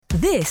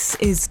This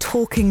is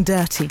Talking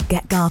Dirty,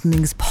 Get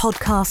Gardening's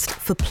podcast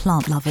for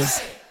plant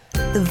lovers.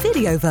 The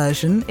video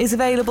version is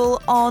available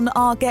on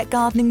our Get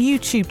Gardening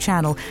YouTube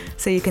channel,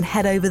 so you can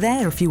head over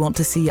there if you want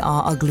to see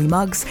our ugly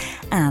mugs,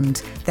 and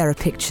there are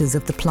pictures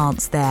of the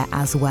plants there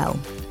as well.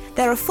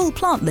 There are full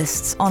plant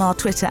lists on our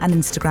Twitter and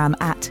Instagram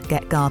at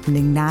Get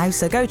Gardening Now,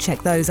 so go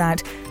check those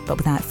out. But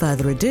without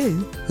further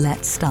ado,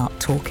 let's start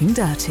Talking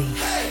Dirty.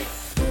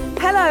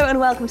 Hello and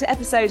welcome to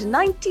episode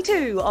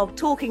 92 of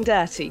Talking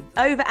Dirty,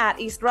 over at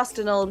East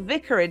Ruston Old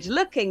Vicarage,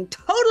 looking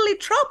totally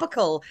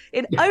tropical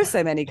in oh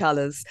so many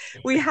colours.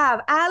 We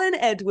have Alan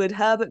Edward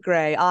Herbert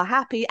Gray, our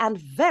happy and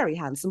very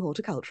handsome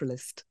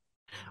horticulturalist.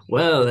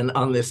 Well, and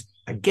on this,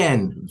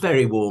 again,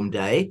 very warm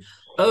day,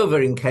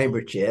 over in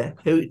Cambridgeshire,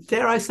 who,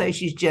 dare I say,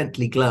 she's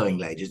gently glowing,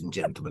 ladies and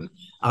gentlemen.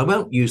 I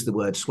won't use the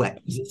word sweat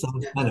because it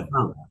sounds kind of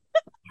vulgar.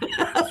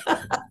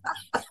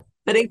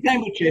 But in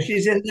Cambridgeshire,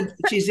 she's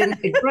in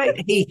a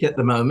great heat at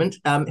the moment.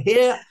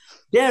 Here,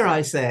 dare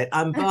I say it,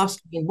 I'm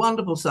basking in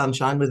wonderful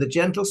sunshine with a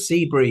gentle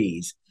sea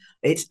breeze.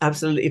 It's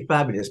absolutely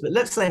fabulous. But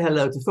let's say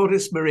hello to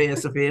Thordis Maria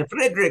Sophia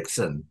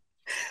Fredriksson.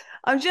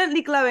 I'm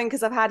gently glowing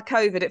because I've had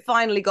COVID. It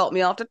finally got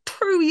me after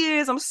 2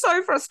 years. I'm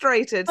so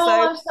frustrated.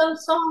 I'm so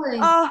sorry.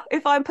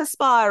 If I'm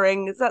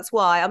perspiring, that's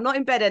why. I'm not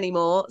in bed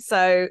anymore.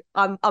 So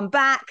I'm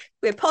back.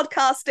 We're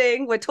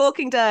podcasting. We're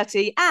talking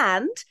dirty.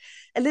 And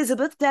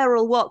Elizabeth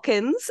Daryl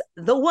Watkins,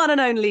 the one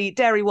and only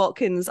Derry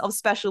Watkins of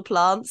Special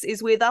Plants,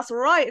 is with us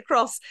right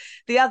across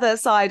the other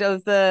side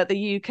of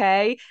the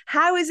UK.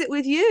 How is it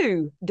with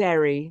you,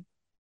 Derry?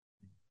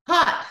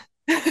 Hot.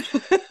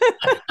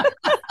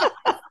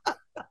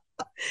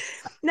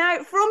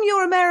 Now, from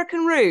your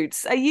American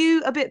roots, are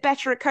you a bit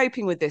better at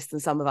coping with this than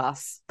some of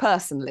us,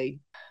 personally?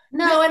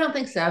 No, I don't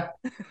think so.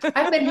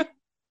 I've been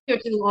here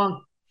too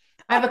long.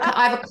 I've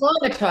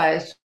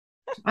acclimatized.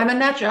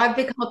 I've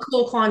become a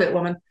cool climate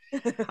woman.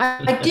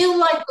 I do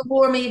like the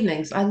warm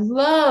evenings. I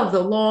love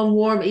the long,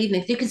 warm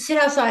evenings. You can sit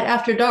outside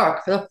after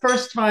dark for the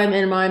first time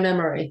in my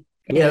memory.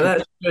 Yeah,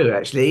 that's true,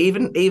 actually.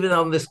 Even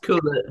on this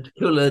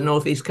cooler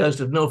northeast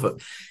coast of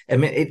Norfolk, I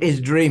mean, it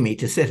is dreamy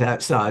to sit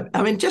outside.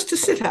 I mean, just to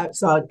sit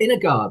outside in a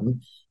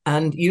garden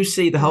and you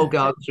see the whole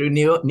garden through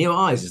new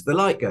eyes as the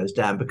light goes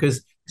down,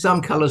 because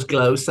some colours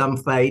glow, some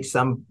fade,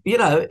 some,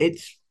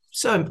 it's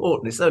so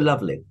important. It's so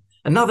lovely.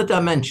 Another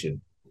dimension.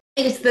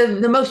 It's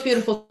the most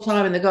beautiful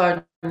time in the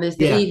garden is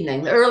the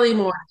evening, the early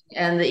morning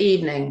and the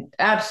evening.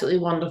 Absolutely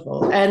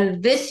wonderful.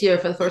 And this year,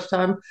 for the first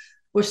time,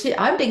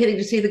 I'm beginning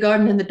to see the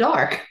garden in the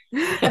dark.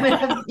 I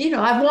mean,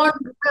 I've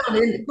wandered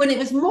around when it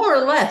was more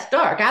or less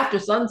dark, after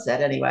sunset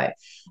anyway,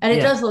 and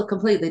it does look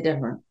completely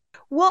different.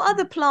 What are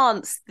the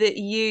plants that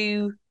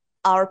you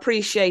are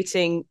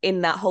appreciating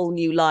in that whole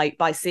new light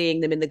by seeing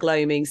them in the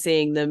gloaming,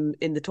 seeing them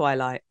in the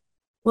twilight?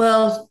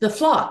 Well, the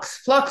phlox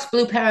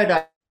Blue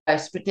Paradise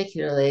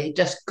particularly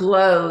just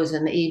glows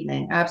in the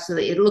evening.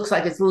 Absolutely. It looks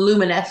like it's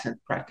luminescent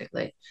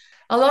practically.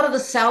 A lot of the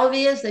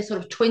salvias, they sort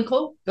of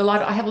twinkle.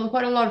 I have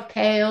quite a lot of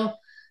pale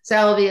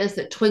salvias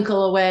that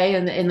twinkle away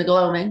in the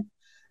gloaming.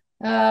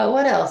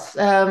 What else?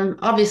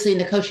 Obviously,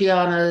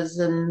 nicotianas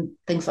and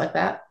things like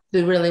that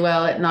do really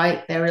well at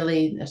night. They're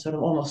sort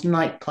of almost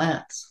night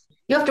plants.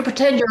 You have to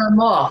pretend you're a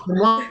moth and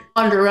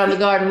wander around the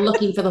garden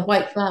looking for the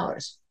white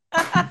flowers.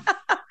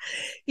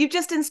 You've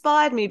just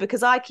inspired me,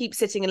 because I keep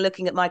sitting and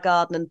looking at my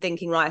garden and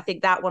thinking, right, I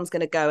think that one's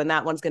going to go and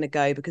that one's going to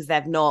go because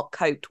they've not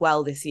coped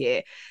well this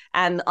year.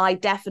 And I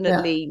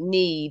definitely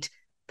need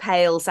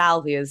pale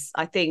salvias.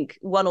 I think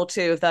one or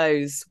two of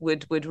those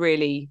would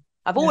really,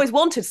 I've always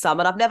wanted some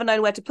and I've never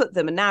known where to put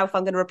them. And now if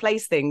I'm going to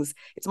replace things,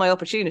 it's my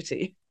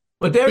opportunity.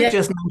 Well, Derek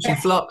just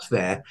mentioned phlox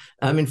there.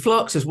 I mean,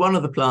 phlox is one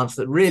of the plants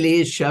that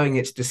really is showing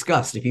its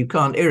disgust if you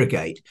can't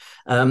irrigate.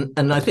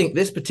 And I think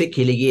this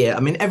particular year, I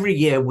mean, every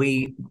year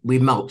we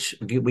mulch,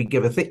 we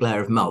give a thick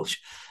layer of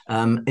mulch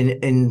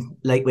in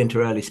late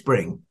winter, early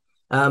spring.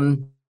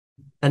 And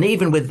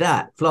even with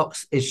that,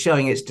 phlox is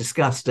showing its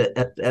disgust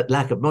at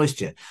lack of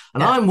moisture.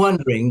 And I'm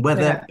wondering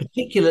whether,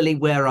 particularly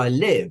where I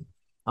live,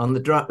 on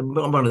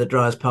one of the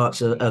driest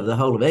parts of the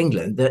whole of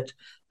England, that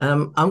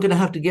I'm going to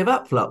have to give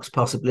up phlox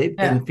possibly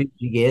in future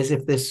years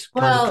if this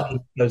kind of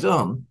climate goes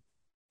on.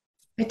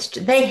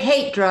 They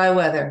hate dry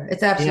weather.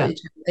 It's absolutely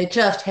true. They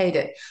just hate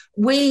it.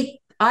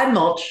 I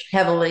mulch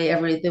heavily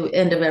the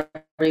end of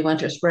every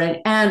winter,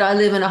 spring, and I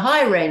live in a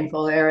high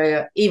rainfall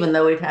area, even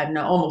though we've had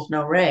almost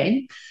no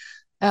rain.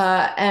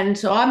 And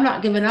so I'm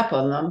not giving up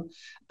on them.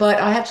 But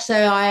I have to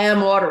say I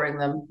am watering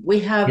them.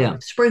 We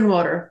have spring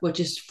water, which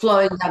is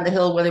flowing down the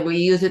hill whether we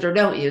use it or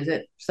don't use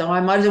it. So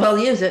I might as well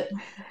use it.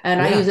 And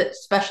I use it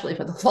especially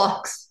for the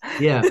phlox.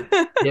 Yeah.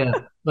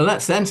 Well,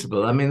 that's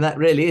sensible. I mean, that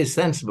really is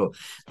sensible.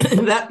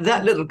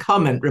 That little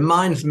comment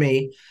reminds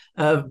me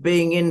of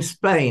being in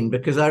Spain,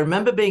 because I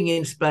remember being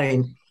in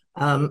Spain.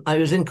 I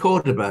was in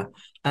Cordoba,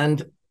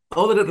 and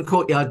all the little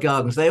courtyard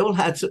gardens, they all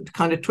had sort of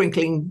kind of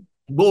twinkling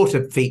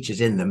water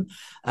features in them,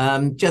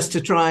 just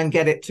to try and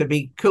get it to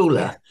be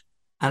cooler.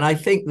 And I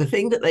think the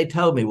thing that they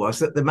told me was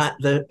that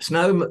the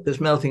snow that's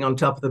melting on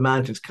top of the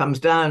mountains comes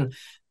down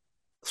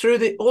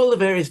through all the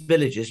various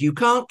villages. You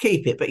can't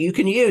keep it, but you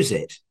can use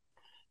it.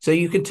 So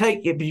you can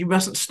take it, but you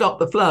mustn't stop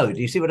the flow. Do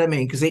you see what I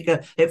mean? Because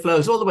it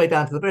flows all the way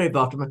down to the very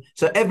bottom,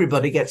 so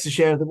everybody gets a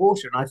share of the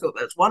water. And I thought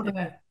that's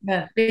wonderful.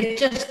 Yeah. It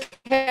just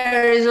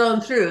carries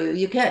on through.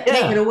 You can't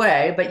take it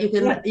away, but you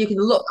can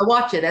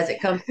watch it as it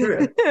comes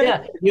through.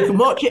 Yeah, you can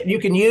watch it, you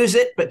can use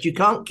it, but you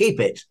can't keep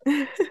it.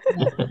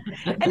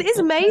 And it's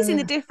amazing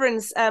the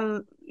difference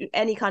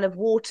any kind of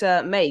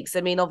water makes. I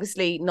mean,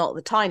 obviously not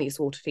the tiniest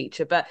water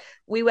feature, but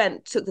we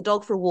took the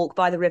dog for a walk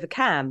by the River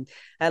Cam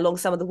along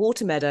some of the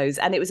water meadows,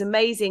 and it was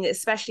amazing,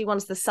 especially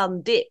once the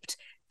sun dipped.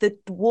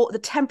 The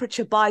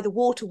temperature by the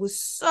water was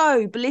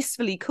so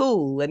blissfully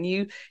cool, and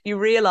you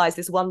realize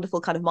this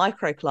wonderful kind of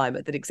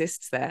microclimate that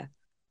exists there.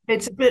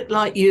 It's a bit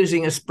like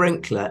using a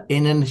sprinkler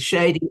in a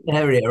shady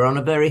area on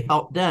a very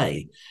hot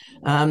day.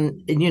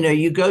 And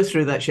you go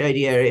through that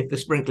shady area if the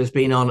sprinkler's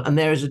been on, and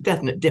there is a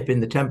definite dip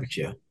in the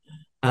temperature.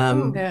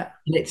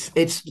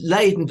 It's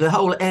laden, the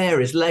whole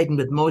air is laden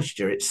with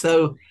moisture. It's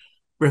so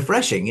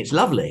refreshing. It's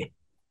lovely.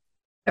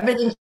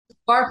 Everything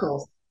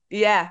sparkles.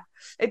 Yeah,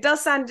 it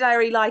does sound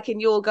very like in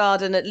your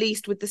garden, at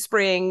least with the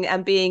spring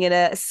and being in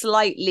a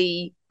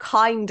slightly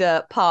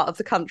kinder part of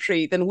the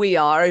country than we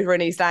are over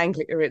in East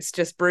Anglia. It's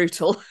just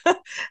brutal. It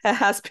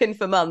has been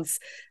for months.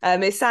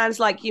 It sounds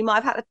like you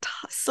might have had a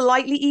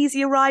slightly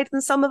easier ride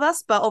than some of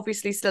us, but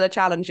obviously still a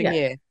challenging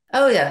year.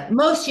 Oh, yeah.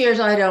 Most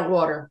years I don't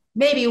water.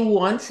 Maybe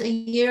once a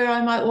year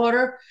I might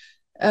water.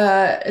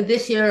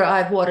 This year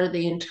I've watered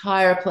the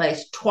entire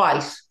place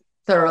twice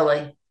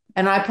thoroughly.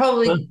 And I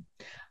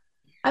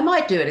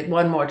might do it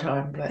one more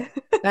time. But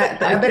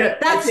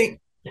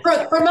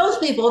for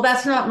most people,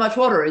 that's not much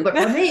watering. But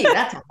for me,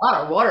 that's a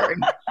lot of watering.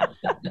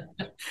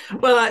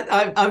 Well,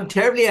 I'm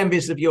terribly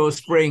envious of your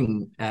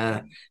spring,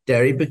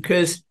 Derry,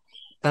 because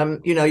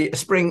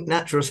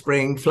natural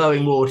spring,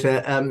 flowing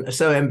water,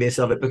 so envious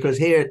of it, because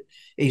here at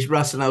East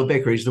Ruston Old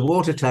Vicarage, the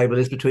water table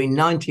is between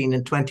 19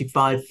 and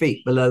 25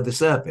 feet below the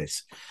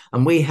surface.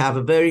 And we have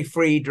a very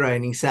free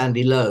draining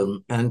sandy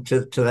loam and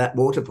to that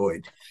water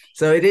point.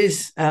 So it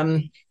is,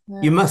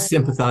 you must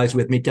sympathise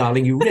with me,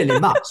 darling. You really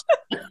must.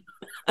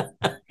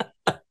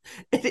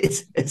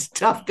 It's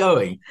tough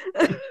going.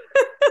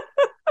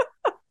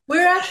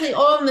 We're actually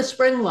on the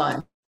spring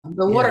line.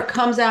 The water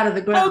comes out of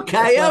the ground.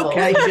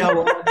 Okay,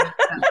 Joe.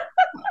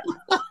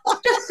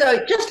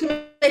 just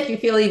to make you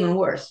feel even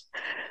worse.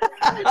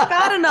 It's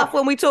bad enough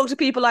when we talk to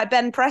people like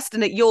Ben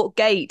Preston at York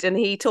Gate, and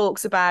he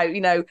talks about,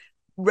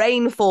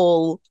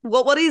 rainfall.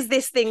 What is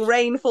this thing,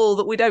 rainfall,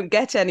 that we don't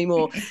get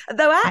anymore?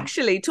 Though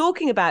actually,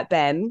 talking about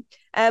Ben,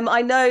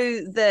 I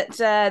know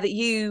that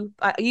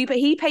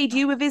he paid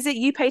you a visit,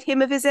 you paid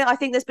him a visit. I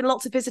think there's been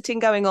lots of visiting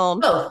going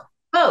on.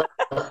 Oh.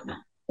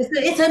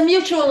 It's a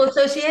mutual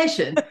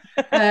association.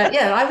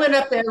 I went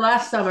up there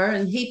last summer,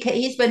 and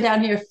he's been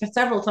down here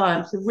several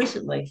times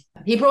recently.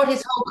 He brought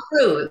his whole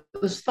crew.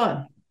 It was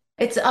fun.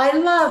 I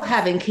love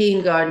having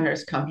keen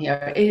gardeners come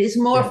here. It is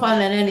more fun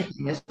than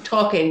anything, is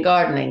talking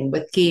gardening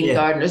with keen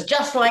gardeners,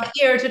 just like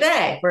here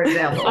today, for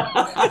example.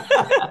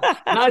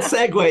 Nice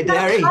segue,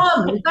 Derry.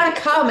 You've got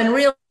to come in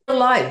real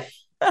life.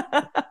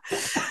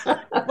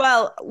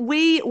 Well,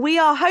 we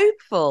are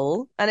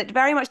hopeful, and it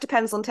very much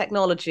depends on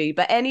technology,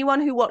 but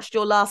anyone who watched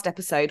your last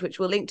episode, which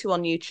we'll link to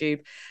on YouTube,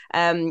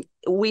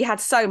 we had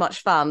so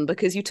much fun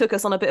because you took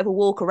us on a bit of a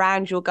walk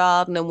around your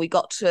garden, and we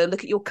got to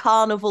look at your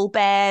carnival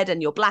bed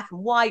and your black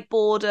and white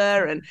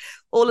border and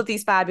all of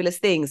these fabulous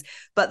things.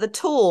 But the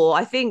tour,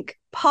 I think,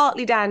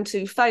 partly down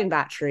to phone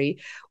battery,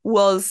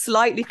 was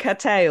slightly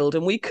curtailed,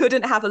 and we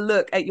couldn't have a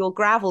look at your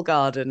gravel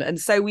garden. And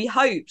so we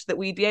hoped that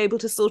we'd be able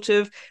to sort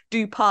of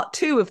do part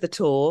 2 of the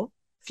tour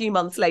a few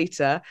months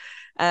later,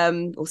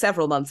 or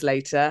several months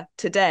later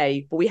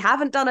today, but we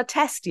haven't done a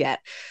test yet.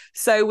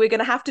 So we're going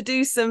to have to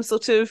do some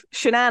sort of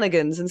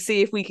shenanigans and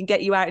see if we can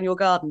get you out in your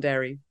garden,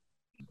 Derry.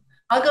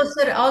 I'll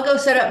go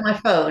set up my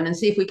phone and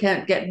see if we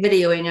can't get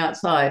videoing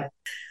outside.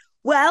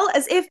 Well,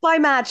 as if by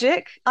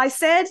magic, I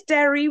said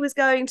Derry was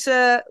going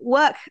to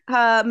work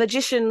her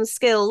magician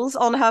skills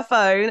on her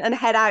phone and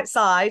head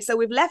outside. So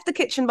we've left the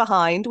kitchen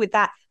behind with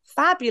that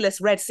fabulous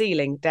red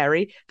ceiling,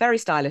 Derry, very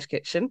stylish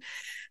kitchen.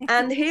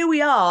 And here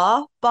we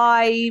are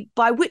by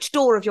which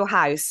door of your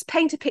house?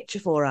 Paint a picture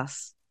for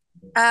us.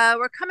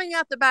 We're coming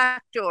out the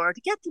back door.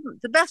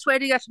 The best way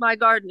to get to my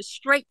garden is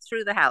straight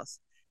through the house.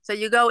 So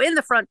you go in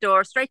the front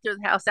door, straight through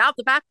the house, out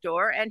the back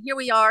door, and here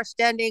we are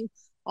standing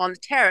on the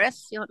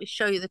terrace. Let me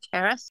show you the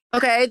terrace.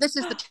 Okay, this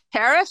is the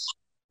terrace.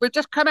 We've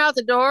just come out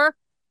the door,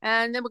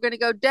 and then we're going to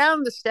go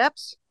down the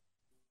steps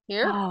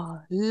here. Oh,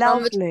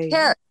 lovely.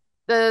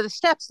 The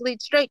steps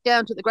lead straight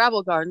down to the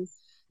gravel garden.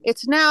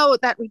 It's now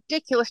that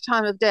ridiculous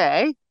time of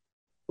day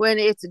when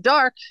it's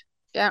dark,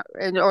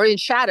 or in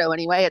shadow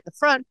anyway, at the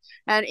front,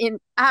 and in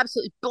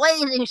absolutely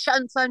blazing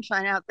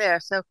sunshine out there.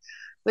 So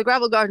the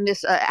gravel garden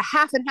is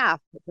half and half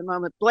at the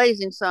moment,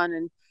 blazing sun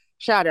and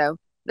shadow.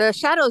 The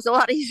shadow is a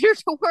lot easier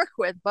to work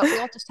with, but we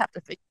all just have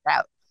to figure it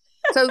out.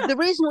 So the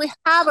reason we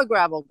have a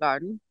gravel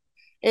garden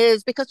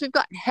is because we've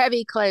got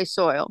heavy clay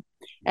soil,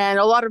 and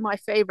a lot of my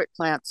favorite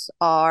plants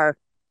are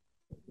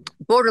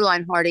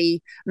borderline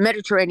hardy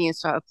Mediterranean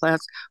style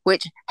plants,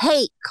 which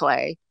hate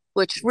clay,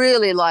 which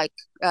really like,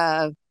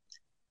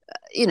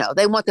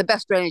 they want the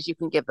best drainage you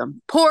can give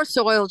them. Poor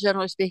soil,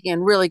 generally speaking,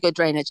 and really good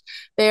drainage.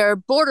 They're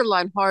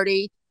borderline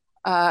hardy,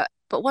 but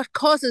what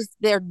causes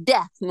their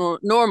death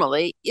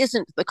normally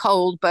isn't the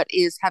cold, but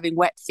is having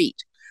wet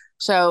feet.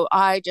 So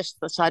I just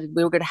decided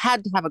we were going to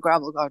have a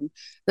gravel garden.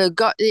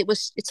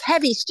 It's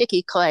heavy,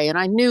 sticky clay, and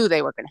I knew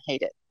they were going to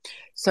hate it.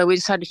 So we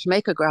decided to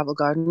make a gravel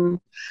garden.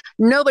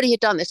 Nobody had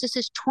done this. This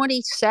is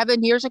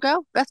 27 years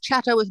ago. Beth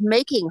Chatto was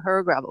making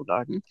her gravel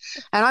garden,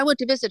 and I went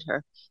to visit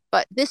her.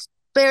 But this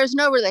bears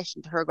no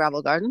relation to her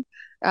gravel garden.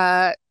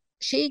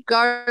 She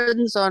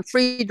gardens on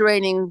free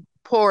draining,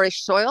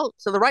 poorish soil,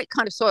 so the right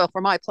kind of soil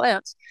for my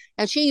plants,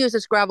 and she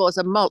uses gravel as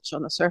a mulch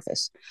on the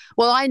surface.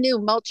 Well, I knew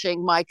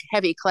mulching my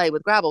heavy clay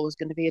with gravel was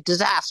going to be a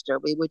disaster.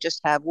 We would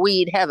just have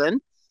weed heaven,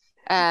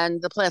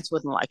 and the plants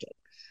wouldn't like it.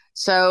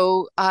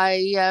 So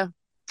I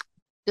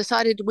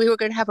decided we were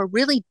going to have a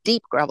really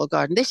deep gravel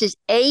garden. This is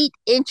 8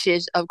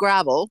 inches of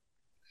gravel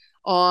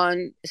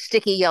on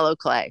sticky yellow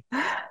clay.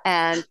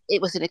 And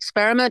it was an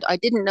experiment. I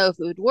didn't know if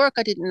it would work.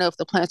 I didn't know if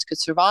the plants could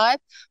survive,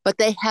 but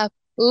they have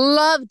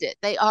loved it.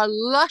 They are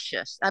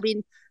luscious. I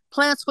mean,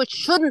 plants which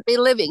shouldn't be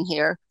living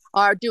here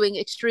are doing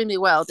extremely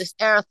well. This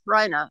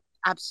Erythrina,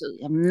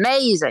 absolutely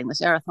amazing.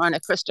 This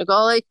Erythrina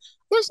christogoli,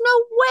 there's no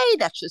way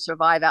that should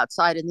survive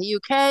outside in the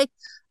UK,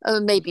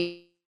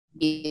 maybe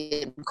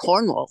in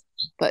Cornwall,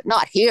 but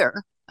not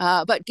here.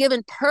 But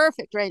given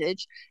perfect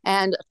drainage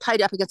and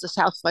tied up against a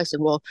south-facing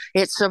wall,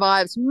 it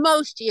survives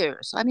most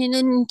years. I mean,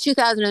 in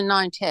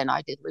 2009-10,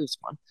 I did lose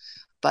one.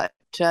 But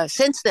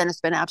since then,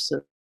 it's been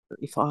absolutely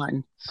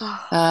fine. So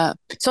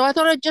I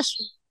thought I'd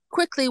just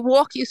quickly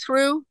walk you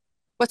through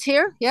what's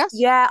here. Yes?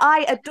 Yeah,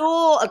 I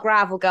adore a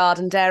gravel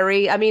garden,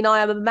 Derry. I mean, I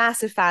am a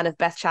massive fan of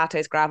Beth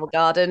Chatto's gravel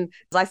garden.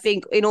 I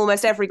think in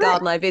almost every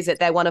garden I visit,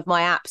 they're one of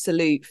my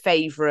absolute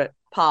favourite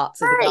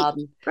parts of the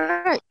garden.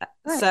 Right.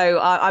 So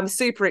I'm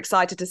super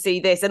excited to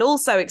see this, and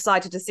also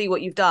excited to see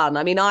what you've done.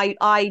 I mean,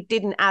 I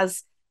didn't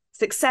as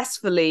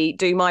successfully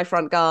do my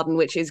front garden,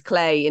 which is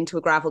clay, into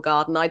a gravel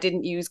garden. I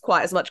didn't use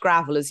quite as much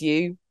gravel as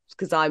you,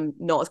 because I'm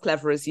not as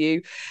clever as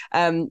you.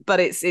 But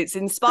it's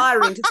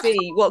inspiring to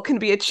see what can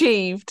be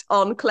achieved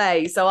on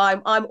clay. So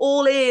I'm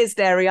all ears,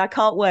 Derry. I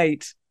can't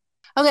wait.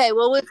 Okay,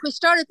 well, if we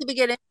start at the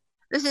beginning,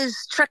 this is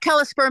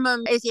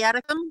Trachelospermum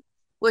asiaticum,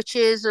 which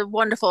is a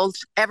wonderful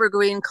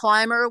evergreen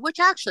climber, which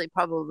actually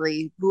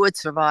probably might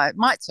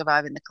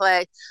survive in the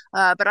clay.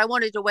 But I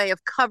wanted a way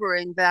of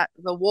covering the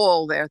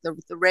wall there,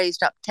 the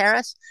raised up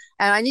terrace,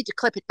 and I need to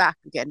clip it back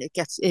again.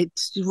 It's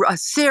a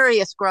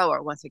serious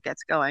grower once it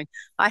gets going.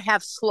 I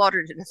have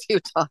slaughtered it a few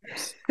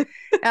times.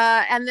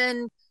 And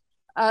then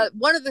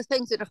one of the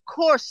things that, of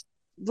course,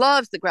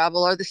 loves the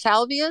gravel are the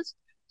salvias.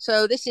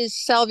 So this is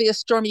Salvia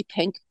stormy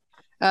pink.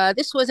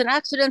 This was an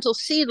accidental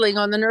seedling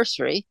on the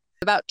nursery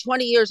about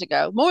 20 years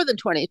ago, more than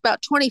 20,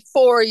 about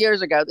 24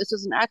 years ago. This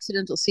was an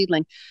accidental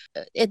seedling.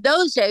 In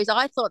those days,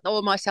 I thought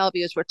all my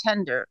salvias were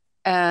tender.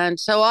 And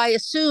so I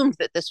assumed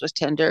that this was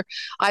tender.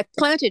 I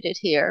planted it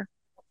here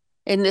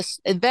in this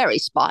very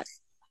spot,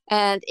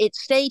 and it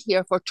stayed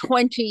here for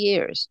 20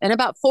 years. And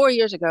about 4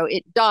 years ago,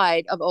 it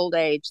died of old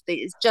age.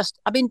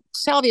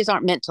 Salvias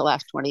aren't meant to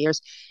last 20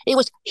 years. It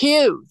was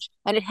huge,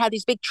 and it had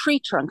these big tree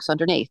trunks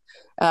underneath,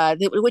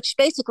 which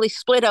basically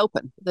split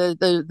open.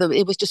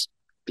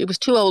 It was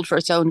too old for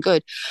its own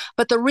good.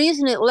 But the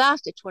reason it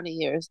lasted 20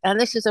 years, and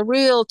this is a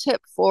real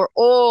tip for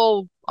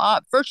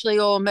virtually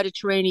all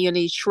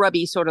Mediterranean-y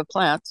shrubby sort of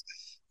plants,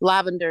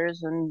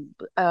 lavenders and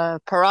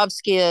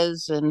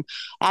Perovskias and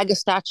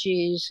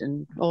Agastaches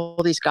and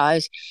all these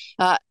guys,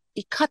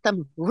 you cut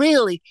them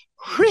really,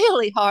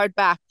 really hard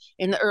back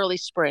in the early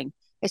spring.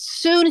 As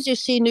soon as you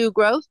see new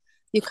growth,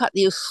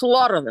 you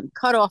slaughter them,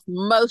 cut off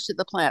most of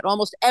the plant,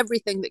 almost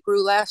everything that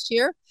grew last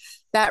year.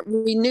 That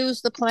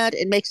renews the plant.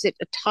 It makes it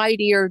a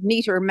tidier,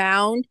 neater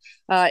mound.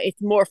 It's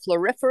more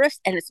floriferous,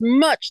 and it's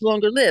much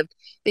longer lived,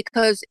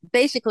 because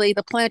basically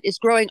the plant is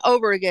growing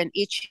over again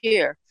each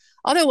year.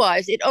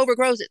 Otherwise, it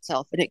overgrows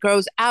itself and it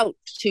grows out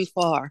too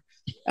far.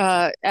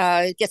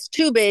 It gets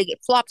too big,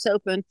 it flops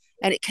open,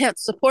 and it can't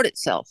support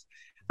itself.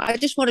 I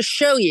just want to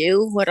show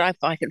you what I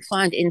can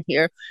find in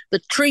here, the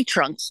tree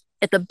trunks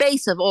at the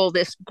base of all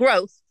this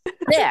growth.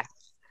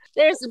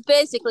 There's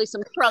basically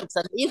some trunks.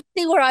 You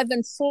see where I've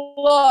been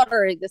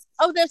slaughtering this.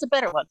 Oh, there's a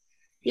better one.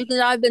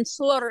 I've been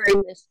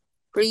slaughtering this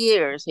for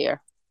years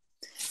here.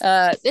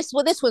 This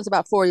one's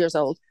about 4 years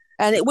old,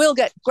 and it will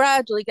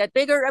gradually get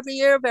bigger every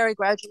year, very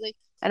gradually.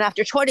 And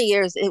after 20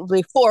 years, it will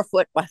be 4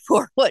 foot by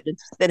 4 foot, and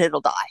then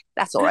it'll die.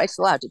 That's all right. It's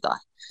allowed to die.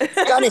 It's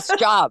done its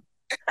job.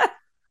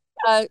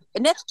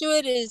 Next to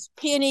it is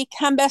Peony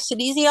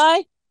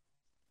Cambessidesii,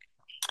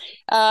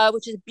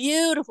 which is a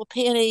beautiful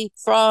peony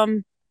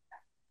from,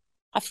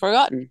 I've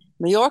forgotten,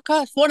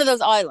 Majorca. It's one of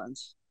those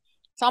islands.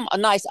 A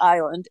nice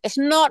island. It's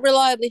not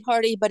reliably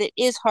hardy, but it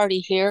is hardy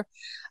here.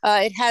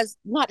 It has,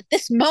 not at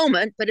this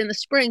moment, but in the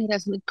spring, it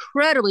has an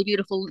incredibly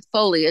beautiful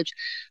foliage,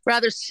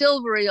 rather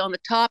silvery on the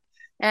top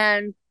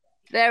and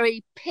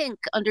very pink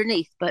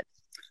underneath. But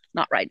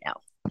not right now.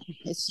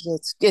 It's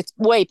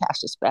way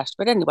past its best.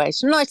 But anyway,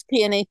 it's a nice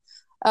peony.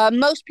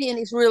 Most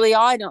peonies really,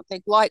 I don't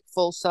think, like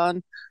full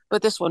sun,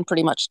 but this one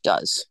pretty much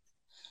does.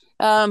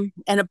 And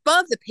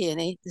above the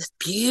peony, this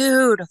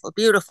beautiful,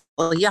 beautiful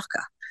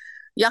yucca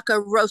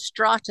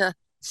rostrata,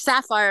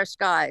 sapphire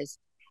skies.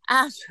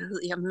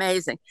 Absolutely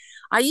amazing.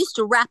 I used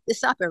to wrap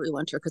this up every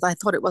winter because I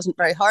thought it wasn't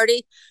very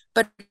hardy,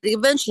 but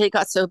eventually it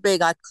got so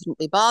big I couldn't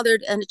be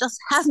bothered, and it just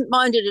hasn't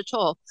minded at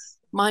all.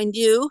 Mind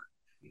you,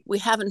 we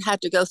haven't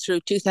had to go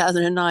through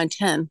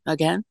 2009-10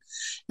 again.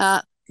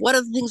 One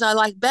of the things I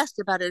like best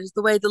about it is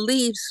the way the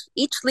leaves,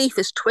 each leaf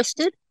is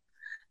twisted.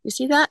 You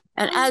see that?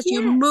 And as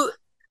you move,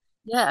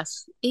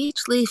 yes,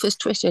 each leaf is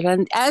twisted.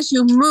 And as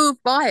you move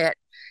by it,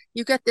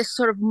 you get this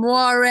sort of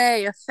moire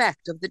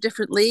effect of the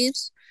different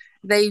leaves.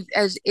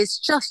 It's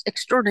just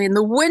extraordinary. In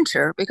the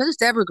winter, because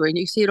it's evergreen,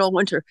 you see it all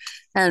winter.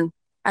 And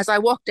as I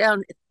walk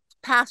down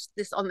past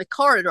this on the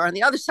corridor on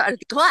the other side of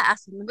the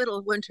glass in the middle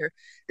of winter,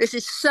 this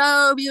is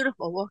so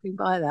beautiful walking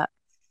by that.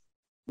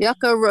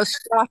 Yucca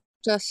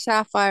rostrata,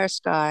 sapphire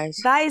skies.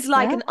 That is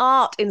like an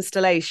art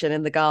installation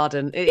in the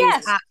garden. It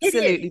is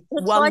absolutely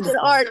it's wonderful.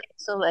 Like an art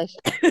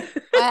installation.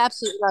 I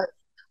absolutely love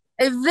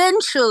it.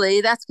 Eventually,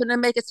 that's going to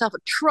make itself a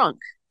trunk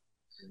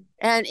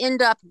and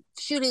end up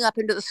shooting up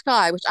into the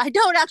sky, which I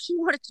don't actually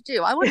want it to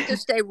do. I want it to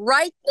stay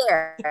right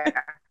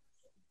there.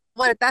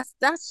 But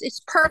that's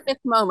its perfect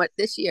moment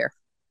this year.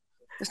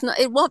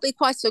 It won't be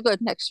quite so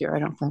good next year, I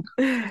don't think.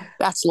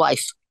 That's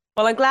life.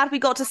 Well, I'm glad we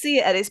got to see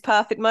it at its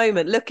perfect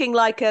moment, looking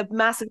like a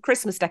massive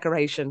Christmas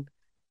decoration.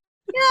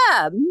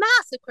 Yeah,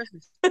 massive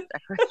Christmas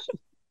decoration.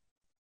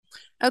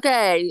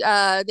 Okay,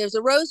 there's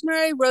a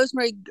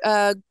rosemary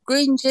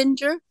green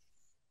ginger.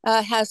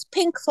 Has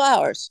pink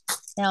flowers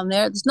down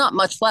there. There's not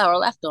much flower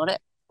left on it,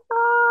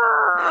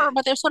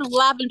 but they're sort of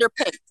lavender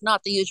pink,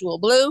 not the usual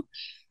blue.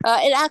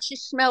 It actually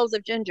smells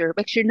of ginger.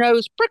 Makes your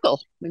nose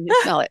prickle when you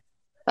smell it.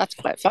 That's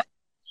quite fun.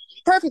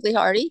 Perfectly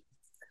hardy.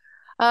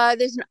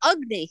 There's an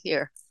ugni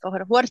here. Oh,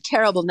 what a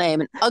terrible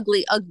name, an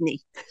ugly ugni.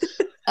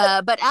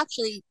 But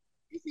actually,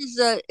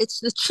 it's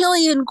the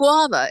Chilean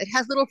guava. It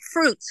has little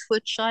fruits,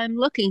 which I'm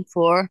looking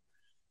for.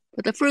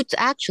 But the fruits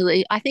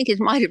actually, I think they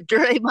might have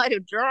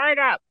dried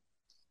up.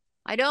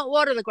 I don't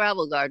water the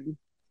gravel garden.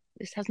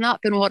 This has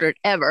not been watered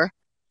ever.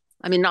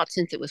 I mean, not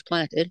since it was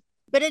planted.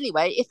 But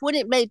anyway, when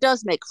it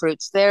does make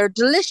fruits, they're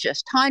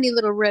delicious, tiny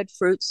little red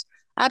fruits.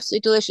 Absolutely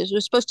delicious. It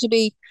was supposed to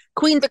be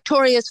Queen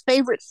Victoria's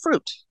favorite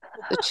fruit,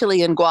 the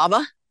Chilean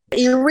guava.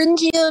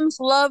 Eryngiums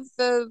love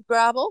the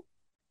gravel.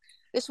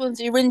 This one's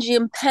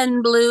Eryngium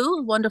pen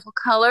blue, wonderful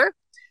color.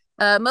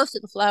 Most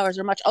of the flowers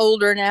are much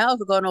older now.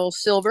 They're going all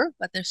silver,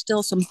 but there's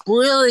still some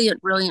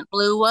brilliant, brilliant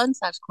blue ones.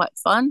 That's quite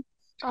fun.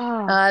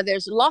 Oh.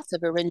 There's lots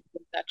of eryngiums,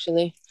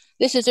 actually.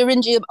 This is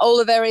Eryngium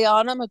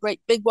oliverianum, a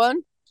great big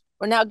one.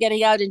 We're now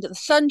getting out into the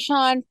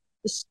sunshine.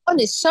 The sun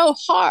is so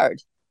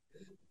hard.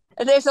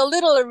 And there's a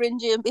little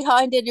eryngium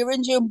behind it,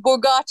 Eryngium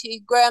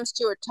bourgati, Graham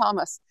Stewart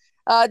Thomas.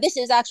 This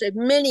is actually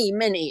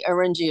mini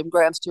Eryngium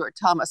Graham Stewart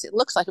Thomas. It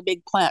looks like a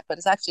big plant, but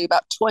it's actually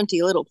about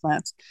 20 little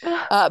plants.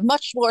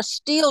 Much more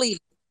steely,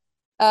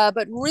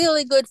 but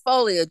really good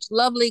foliage.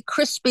 Lovely,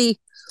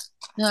 crispy.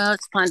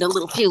 Let's find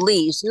a few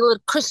leaves. A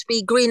little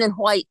crispy green and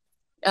white,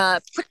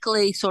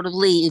 prickly sort of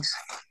leaves.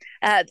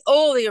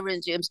 All the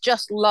eryngiums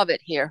just love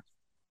it here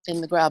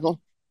in the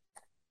gravel.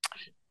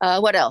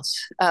 What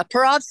else?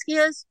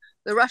 Perovskias,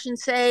 the Russian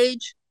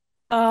sage.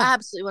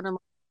 Absolutely one of my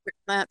favorite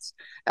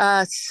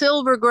plants.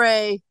 Silver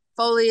gray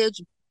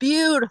foliage,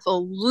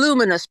 beautiful,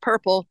 luminous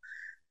purple.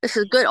 This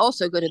is good,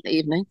 also good in the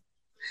evening.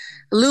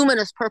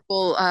 Luminous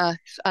purple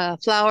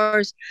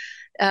flowers.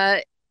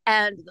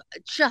 And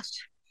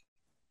just,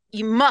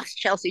 you must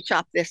Chelsea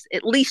chop this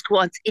at least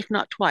once, if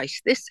not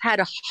twice. This had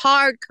a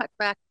hard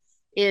cutback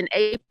in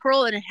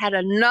April, and it had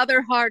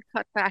another hard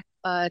cutback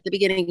at the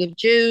beginning of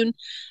June,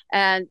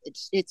 and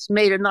it's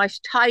made a nice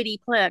tidy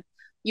plant.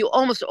 You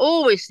almost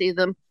always see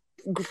them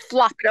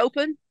flopped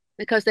open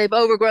because they've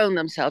overgrown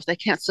themselves. They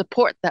can't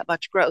support that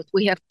much growth.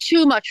 We have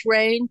too much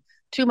rain,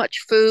 too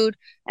much food,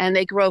 and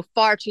they grow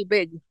far too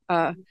big.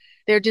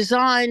 They're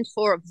designed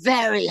for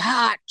very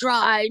hot,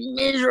 dry,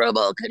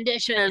 miserable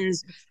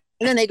conditions,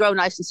 and then they grow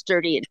nice and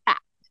sturdy and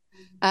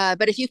fat.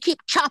 But if you keep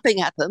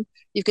chopping at them,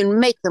 you can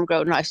make them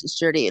grow nice and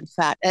sturdy and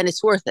fat, and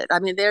it's worth it. I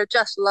mean, they're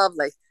just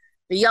lovely.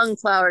 The young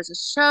flowers are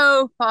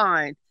so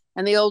fine,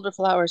 and the older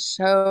flowers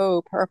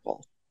so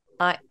purple.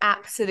 I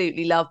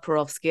absolutely love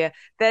Perovskia.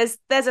 There's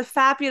a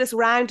fabulous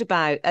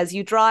roundabout as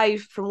you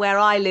drive from where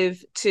I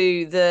live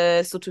to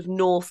the sort of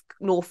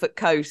Norfolk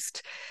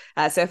coast.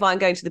 So if I'm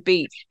going to the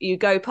beach, you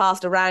go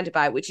past a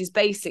roundabout, which is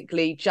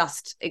basically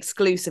just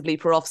exclusively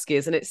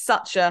Perovskias. And it's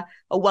such a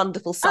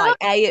wonderful sight.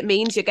 A, it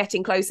means you're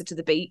getting closer to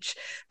the beach.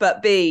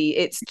 But B,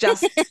 it's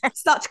just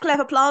such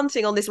clever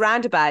planting on this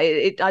roundabout.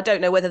 I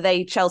don't know whether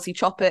they Chelsea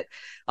chop it.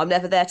 I'm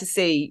never there to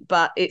see.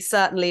 But it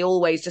certainly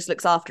always just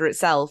looks after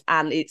itself.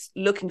 And it's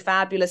looking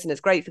fabulous, and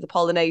it's great for the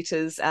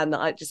pollinators. And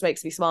it just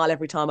makes me smile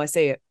every time I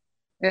see it.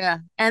 Yeah.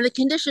 And the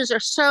conditions are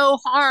so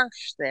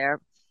harsh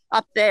there.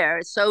 up there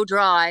it's so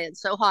dry and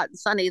so hot and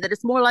sunny that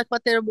it's more like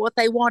what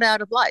they want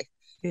out of life.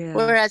 Yeah.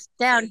 Whereas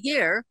down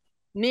here,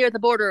 near the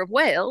border of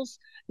Wales,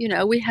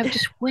 we have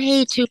just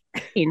way too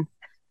rain.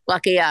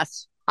 Lucky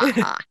us.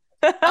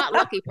 Not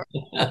lucky for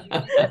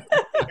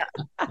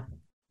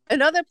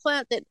Another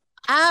plant that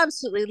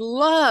absolutely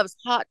loves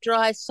hot,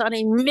 dry,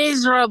 sunny,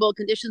 miserable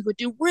conditions, would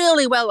do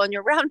really well on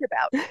your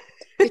roundabout.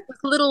 It's this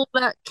little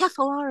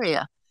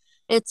Cephalaria.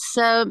 It's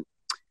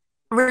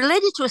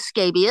related to a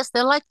scabious.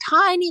 They're like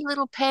tiny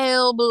little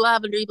pale blue,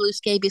 lavender blue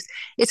scabious.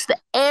 It's the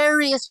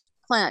airiest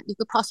plant you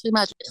could possibly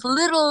imagine. It's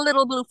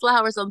little blue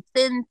flowers on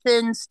thin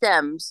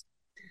stems.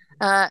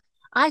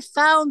 I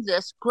found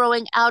this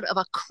growing out of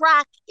a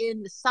crack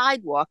in the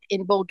sidewalk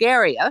in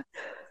Bulgaria.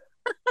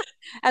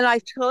 And I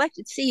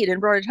collected seed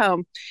and brought it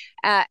home.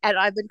 And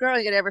I've been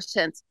growing it ever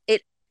since.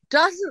 It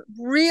doesn't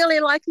really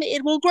like me.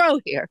 It will grow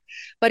here,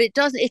 but it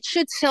doesn't. It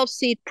should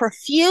self-seed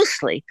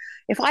profusely.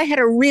 If I had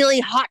a really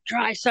hot,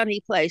 dry,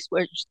 sunny place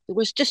where it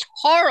was just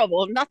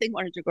horrible, nothing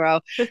wanted to grow,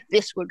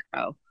 this would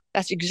grow.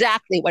 That's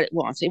exactly what it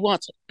wants. It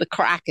wants the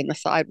crack in the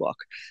sidewalk.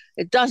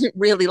 It doesn't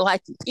really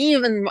like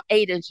even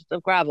 8 inches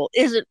of gravel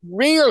isn't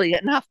really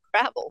enough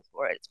gravel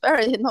for it. It's a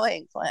very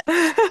annoying plant.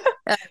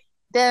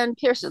 Dan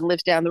Pearson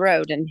lives down the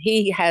road, and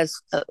he has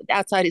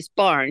outside his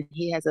barn,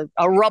 he has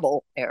a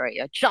rubble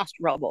area, just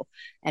rubble,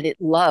 and it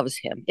loves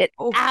him. It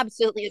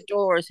absolutely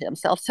adores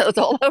himself. So it's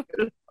all over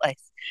the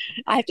place.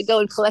 I have to go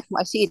and collect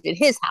my seed at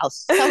his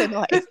house. So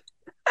annoying.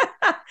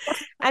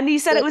 And you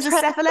said it was a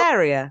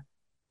cephalaria?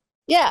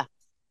 Yeah.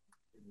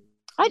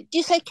 Do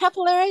you say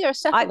capillaria or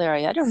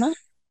cephalaria? I don't know.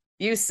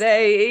 You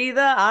say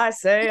either, I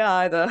say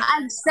either.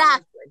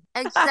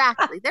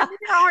 Exactly. There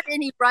aren't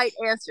any right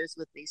answers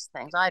with these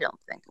things, I don't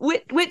think.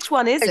 Which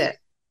one is it?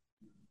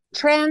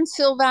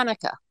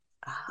 Transylvanica.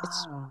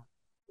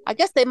 I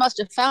guess they must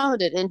have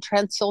found it in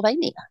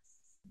Transylvania,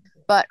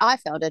 but I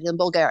found it in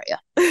Bulgaria.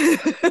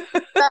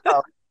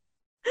 So,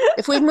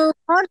 if we move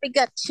on, we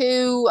get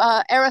to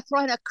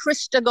Erythrina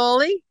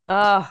christgauli.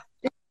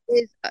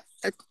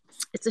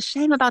 It's a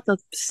shame about the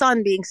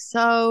sun being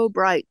so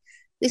bright.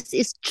 This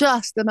is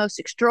just the most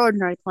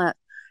extraordinary plant.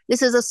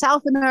 This is a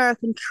South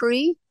American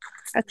tree.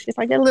 Actually, if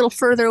I get a little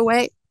further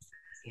away,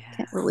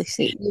 can't really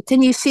see.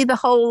 Can you see the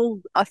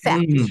whole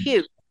effect? It's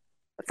huge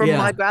from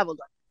my gravel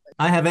garden.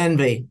 I have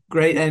envy,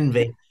 great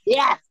envy.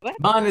 Yeah.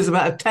 Mine is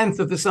about 1/10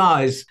 of the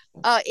size.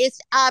 It's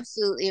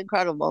absolutely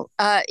incredible.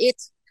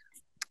 It's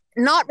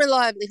not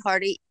reliably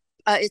hardy.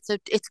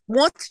 It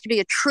wants to be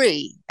a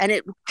tree, and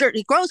it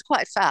grows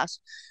quite fast.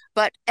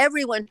 But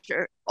every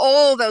winter,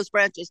 all those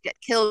branches get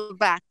killed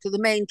back to the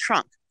main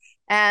trunk.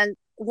 And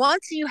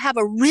once you have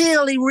a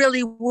really,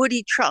 really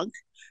woody trunk,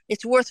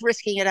 it's worth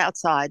risking it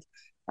outside.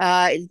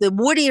 The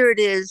woodier it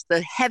is,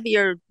 the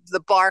heavier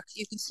the bark.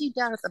 You can see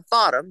down at the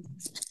bottom.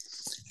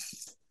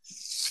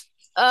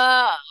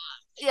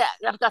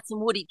 I've got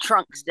some woody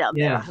trunks down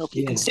there. I hope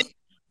you can see.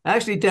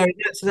 Actually, Derek,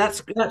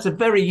 that's a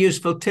very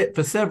useful tip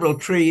for several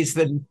trees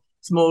and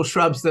small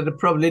shrubs that are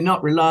probably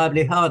not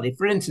reliably hardy.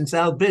 For instance,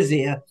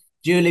 Albizia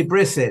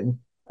julibrissin.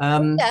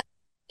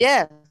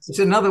 It's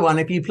another one.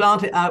 If you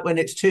plant it out when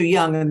it's too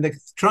young and the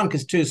trunk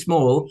is too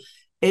small,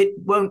 it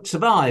won't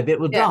survive. It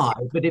will die.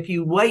 But if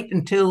you wait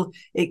until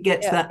it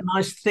gets that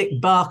nice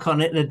thick bark on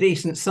it and a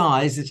decent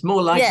size, it's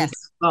more likely to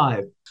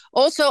survive.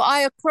 Also,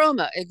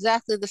 Iochroma,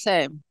 exactly the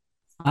same.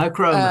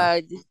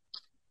 Iochroma.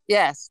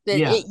 Yes.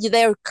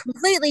 They're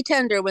completely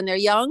tender when they're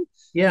young,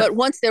 but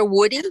once they're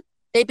woody,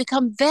 they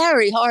become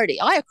very hardy.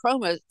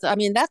 Iochroma, I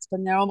mean, that's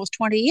been there almost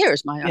 20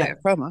 years, my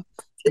Iochroma.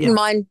 Didn't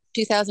mind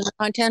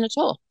 2009-10 at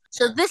all.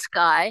 So this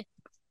guy,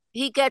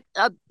 he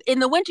in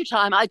the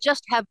wintertime, I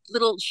just have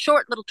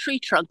short little tree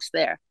trunks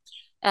there.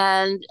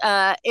 And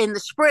in the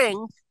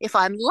spring, if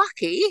I'm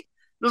lucky,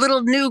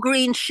 little new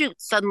green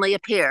shoots suddenly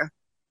appear.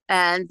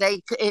 And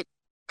it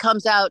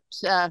comes out,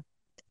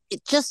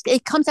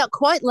 it comes out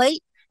quite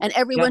late. And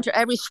every winter,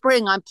 every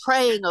spring, I'm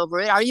praying over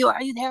it. Are you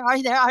there? Are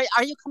you there?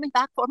 Are you coming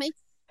back for me?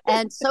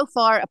 And so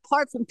far,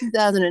 apart from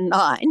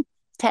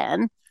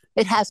 2009-10,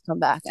 it has come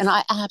back, and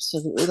I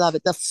absolutely love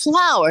it. The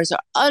flowers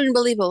are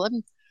unbelievable. I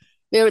mean,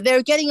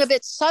 they're getting a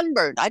bit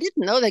sunburned. I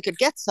didn't know they could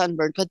get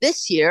sunburned, but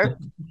this year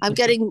I'm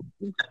getting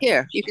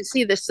here. You can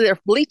see this; they're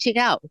bleaching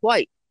out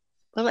white.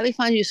 Well, let me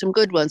find you some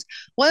good ones.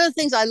 One of the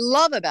things I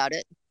love about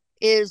it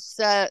is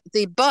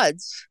the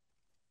buds.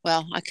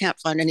 Well, I can't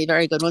find any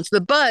very good ones. The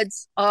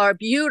buds are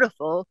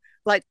beautiful,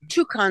 like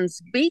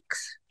toucan's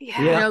beaks.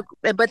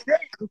 But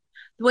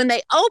when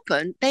they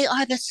open, they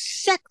are the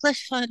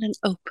sexiest fun and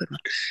open one.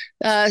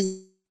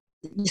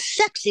 The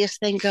sexiest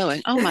thing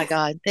going. Oh my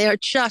God, they are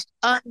just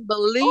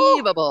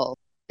unbelievable.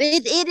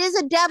 It is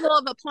a devil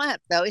of a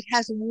plant, though. It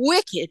has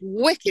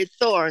wicked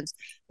thorns.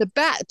 The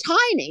back,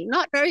 tiny,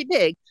 not very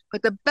big,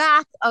 but the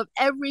back of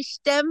every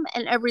stem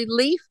and every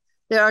leaf,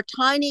 there are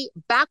tiny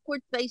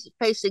backward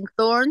facing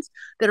thorns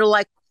that are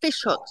like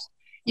fish hooks.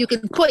 You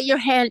can put your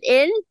hand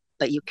in,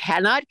 but you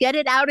cannot get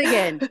it out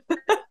again.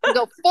 You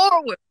go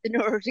forward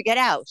in order to get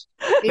out.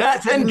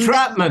 That's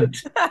entrapment.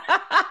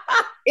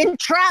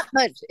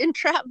 Entrapment.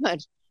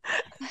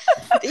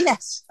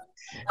 Yes.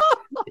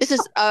 This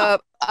is a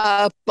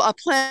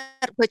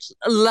plant which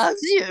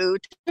loves you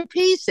to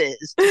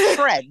pieces, to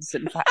shreds,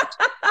 in fact.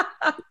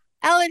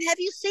 Alan, have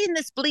you seen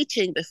this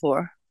bleaching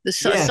before? The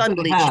Yes, sun I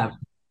bleaching? have.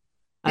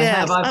 I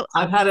Yes. have.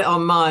 I've had it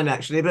on mine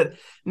actually, but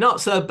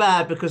not so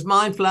bad because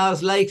mine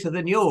flowers later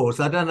than yours.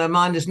 I don't know.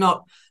 Mine is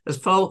not as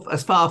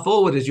far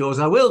forward as yours.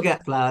 I will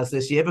get flowers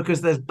this year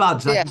because there's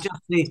buds. I Yeah. can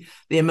just see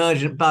the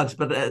emergent buds,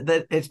 but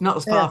it's not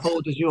as far Yes.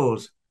 forward as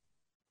yours.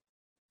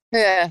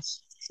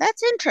 Yes.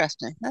 That's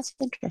interesting. That's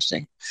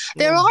interesting.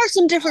 There Yeah. are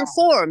some different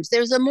forms.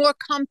 There's a more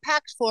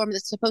compact form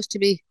that's supposed to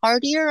be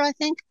hardier, I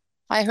think.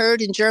 I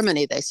heard in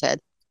Germany, they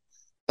said.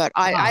 But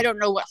I don't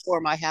know what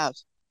form I have.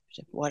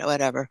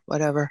 Whatever.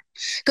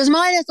 Because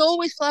mine has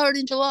always flowered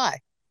in July.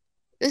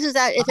 This is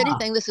that, if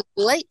anything, this is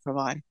late for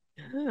mine.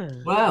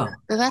 Well,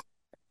 So that's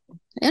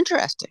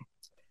interesting.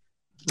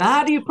 now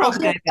how do you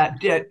propagate that?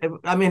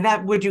 I mean,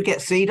 would you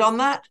get seed on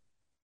that?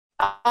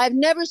 I've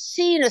never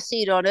seen a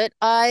seed on it.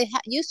 I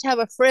used to have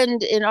a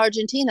friend in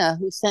Argentina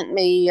who sent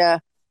me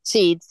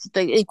seeds.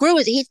 He grew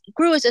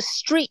as a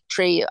street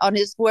tree on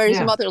where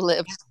his mother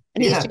lived,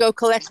 and he used to go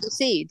collect the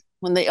seed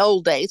when the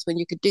old days when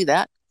you could do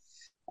that.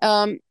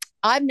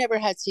 I've never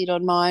had seed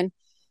on mine.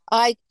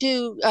 I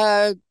do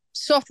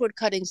softwood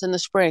cuttings in the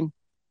spring.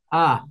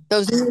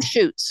 Those new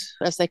shoots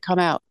as they come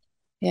out.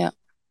 Yeah.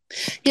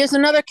 Here's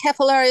another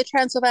Cephalaria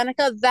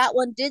transylvanica. That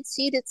one did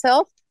seed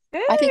itself.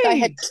 Hey. I think I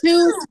had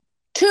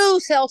two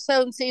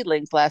self-sown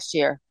seedlings last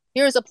year.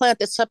 Here's a plant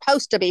that's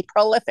supposed to be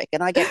prolific,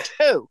 and I get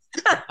two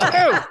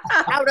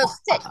out of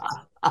 6.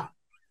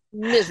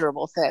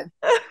 Miserable thing.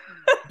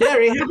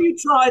 Derry, have you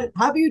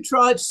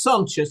tried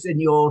Sonchus in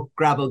your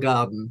gravel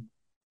garden?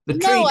 The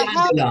tree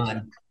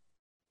dandelion.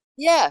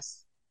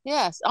 Yes.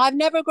 I've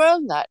never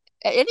grown that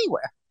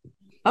anywhere.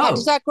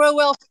 Does that grow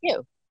well for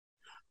you?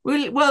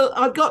 Well,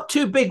 I've got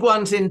 2 big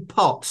ones in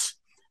pots.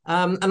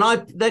 And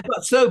they've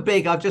got so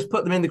big, I've just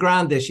put them in the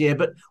ground this year.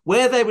 But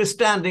where they were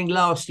standing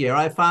last year,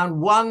 I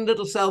found one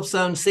little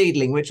self-sown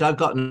seedling, which I've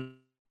got in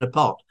a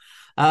pot.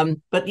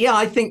 But yeah,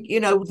 I think,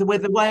 with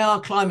the way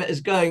our climate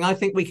is going, I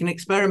think we can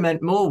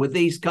experiment more with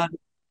these kind of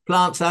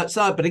plants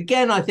outside. But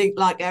again, I think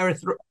like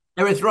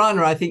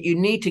Erythrina, I think you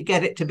need to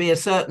get it to be a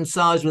certain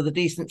size with a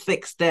decent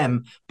thick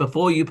stem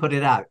before you put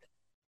it out.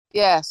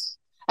 Yes.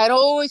 And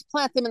always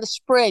plant them in the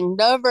spring.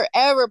 Never,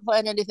 ever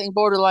plant anything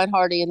borderline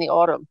hardy in the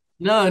autumn.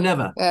 No,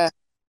 never.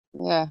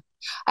 Yeah.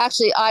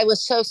 Actually, I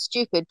was so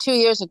stupid 2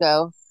 years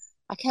ago.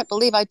 I can't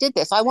believe I did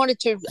this. I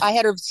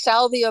had a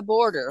salvia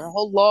border, a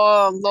whole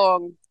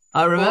long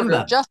I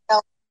remember.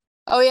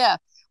 Oh, yeah.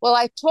 Well,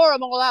 I tore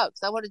them all out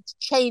because I wanted to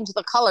change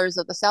the colors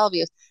of the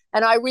salvias.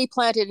 And I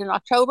replanted in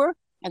October,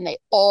 and they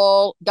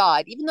all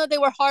died. Even though they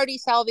were hardy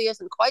salvias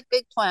and quite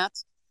big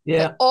plants,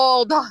 they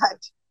all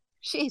died.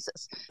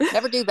 Jesus,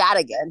 never do that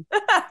again.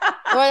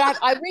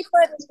 I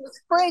replanted in the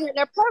spring, and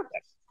they're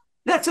perfect.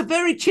 That's a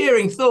very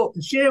cheering thought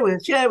to share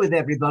with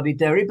everybody,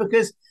 Derry,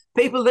 because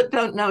people that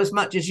don't know as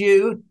much as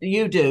you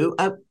do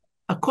are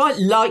quite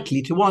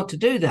likely to want to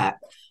do that.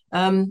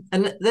 And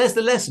there's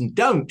the lesson: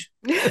 don't.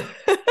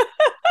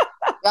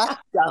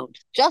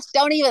 Just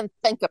don't even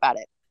think about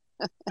it.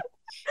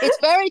 It's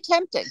very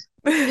tempting.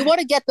 You want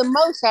to get the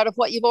most out of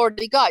what you've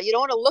already got. You don't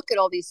want to look at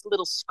all these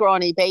little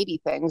scrawny baby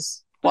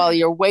things while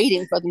you're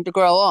waiting for them to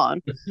grow on.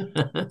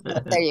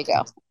 There you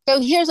go. So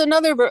here's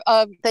another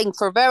thing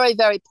for very,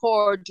 very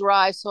poor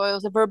dry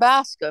soils, a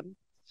verbascum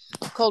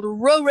called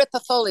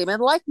Roripifolium.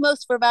 And like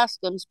most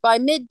verbascums, by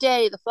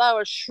midday, the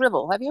flowers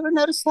shrivel. Have you ever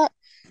noticed that?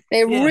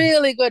 They're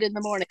really good in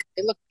the morning.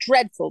 They look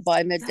dreadful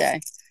by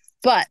midday.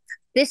 But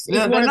this is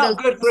one of those... They're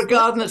not good for a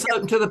garden that's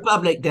open to the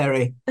public,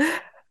 Derry.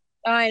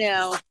 I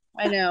know.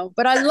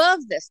 But I love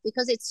this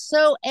because it's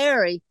so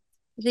airy.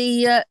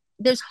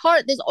 There's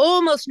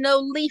almost no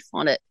leaf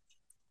on it.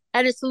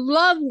 And it's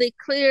lovely,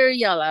 clear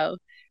yellow.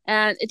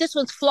 And this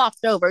one's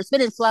flopped over. It's been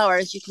in flower,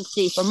 as you can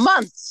see, for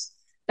months.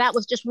 That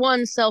was just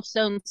one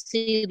self-sown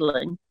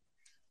seedling.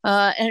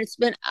 And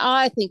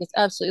I think it's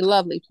absolutely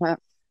lovely plant.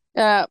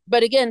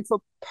 But again, for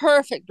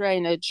perfect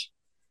drainage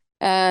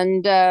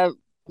and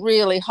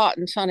really hot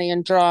and sunny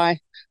and dry.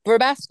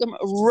 Verbascum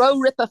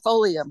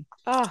roripifolium.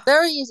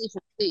 Very easy to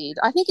seed.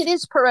 I think it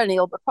is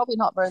perennial, but probably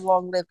not very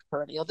long-lived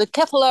perennial. The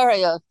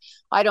Cephalaria,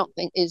 I don't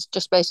think, is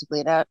just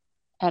basically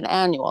an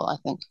annual, I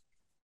think.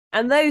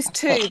 And those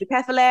two, the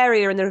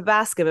Cephalaria and the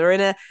Verbascum, are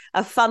in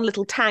a fun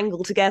little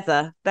tangle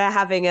together. They're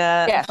having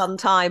a fun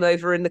time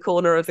over in the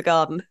corner of the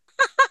garden.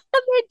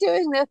 They're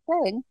doing their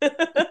thing.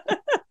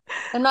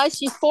 A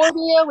nice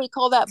euphorbia, we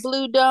call that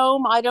Blue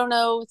Dome. I don't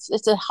know.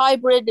 It's a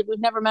hybrid that we've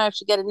never managed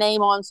to get a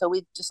name on, so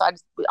we decided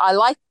I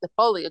like the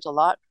foliage a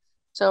lot,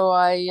 so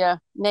I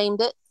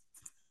named it.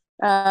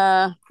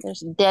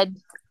 There's dead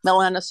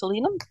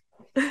Melanosolinum.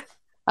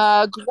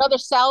 Another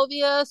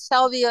salvia.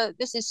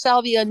 This is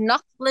Salvia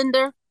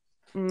Nuchtlinder,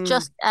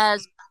 just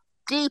as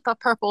deep a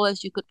purple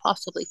as you could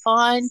possibly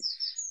find.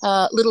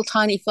 Little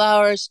tiny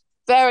flowers,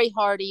 very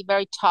hardy,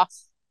 very tough,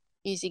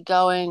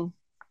 easygoing.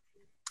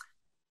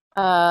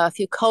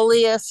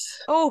 Fucoleus.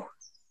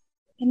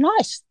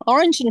 Nice.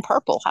 Orange and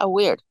purple. How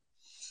weird.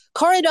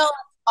 Corydolis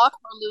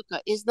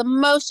aquamaluca is the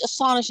most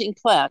astonishing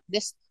plant.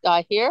 This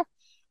guy here.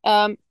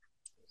 Um,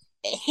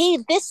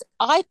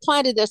 I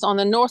planted this on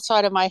the north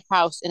side of my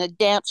house in a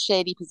damp,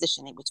 shady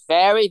position. It was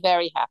very,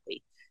 very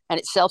happy. And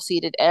it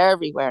self-seeded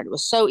everywhere. And it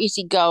was so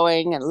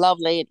easygoing and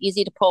lovely and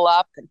easy to pull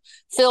up and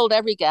filled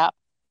every gap.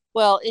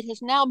 Well, it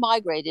has now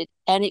migrated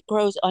and it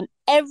grows on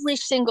every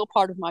single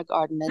part of my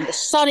garden. And the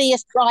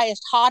sunniest,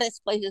 driest,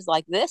 hottest places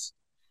like this,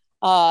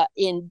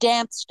 in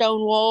damp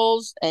stone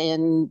walls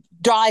and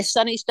dry,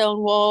 sunny stone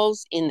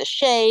walls, in the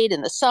shade,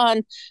 in the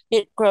sun,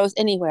 it grows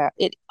anywhere.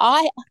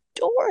 I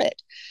adore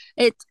it.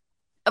 It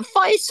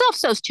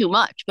self-sows too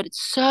much, but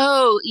it's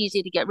so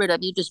easy to get rid of.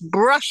 You just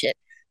brush it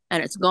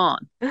and it's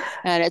gone.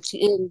 And it's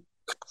in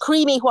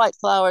creamy white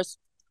flowers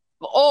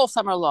all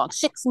summer long,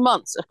 6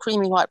 months of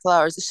creamy white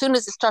flowers. As soon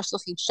as it starts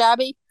looking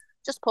shabby,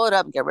 just pull it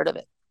up and get rid of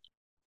it.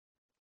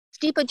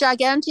 Stipa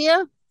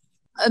gigantea,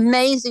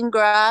 amazing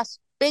grass,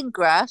 big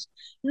grass,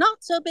 not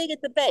so big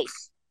at the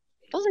base.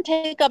 Doesn't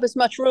take up as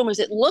much room as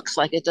it looks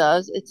like it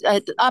does. It's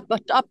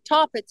up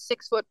top, it's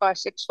 6 foot by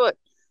 6 foot,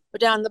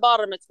 but down the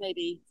bottom, it's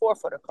maybe 4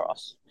 foot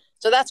across.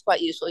 So that's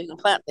quite useful. You can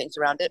plant things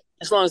around it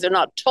as long as they're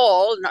not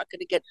tall. Not going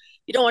to get.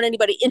 You don't want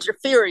anybody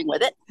interfering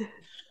with it.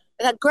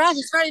 And that grass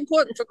is very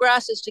important for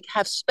grasses to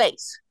have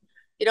space.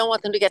 You don't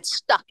want them to get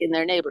stuck in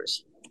their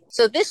neighbors.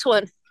 So this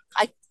one,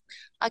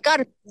 I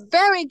got a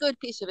very good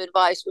piece of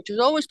advice, which was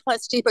always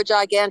plant Stipa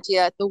gigantea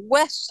at the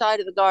west side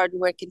of the garden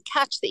where it can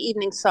catch the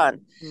evening sun.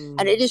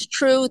 And it is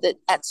true that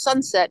at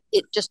sunset,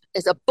 it just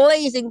is a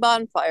blazing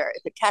bonfire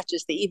if it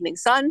catches the evening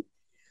sun.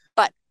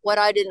 But what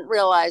I didn't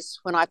realize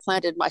when I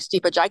planted my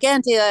Stipa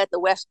gigantea at the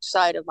west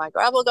side of my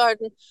gravel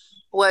garden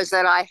was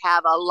that I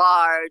have a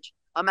large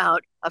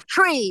amount of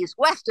trees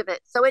west of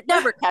it, so it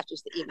never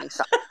catches the evening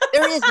sun.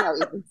 There is no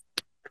evening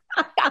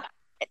sun.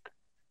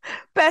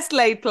 Best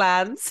laid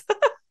plans.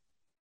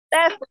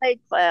 Best laid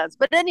plans.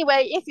 But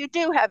anyway, if you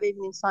do have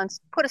evening sun,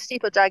 put a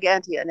Stipa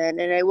gigantea in and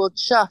it will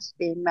just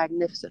be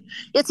magnificent.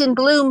 It's in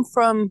bloom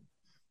from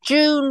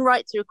June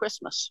right through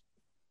Christmas.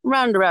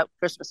 Round about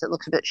Christmas, it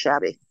looks a bit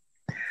shabby.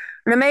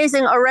 An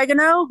amazing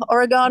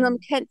Oreganum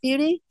Kent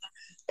Beauty,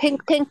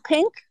 pink, pink,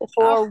 pink,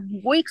 for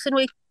weeks and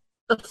weeks.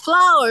 The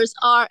flowers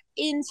are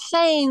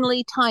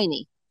insanely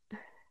tiny. Do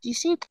you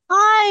see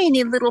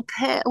tiny little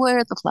where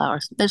are the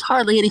flowers? There's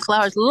hardly any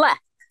flowers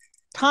left.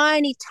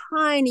 Tiny,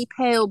 tiny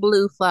pale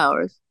blue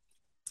flowers.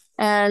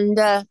 And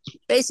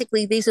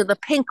basically, these are the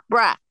pink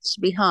bracts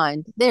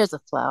behind. There's a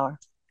flower.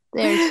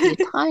 There's a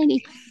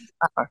tiny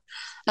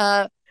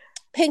flower.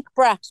 Pink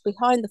bracts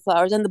behind the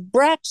flowers. And the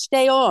bracts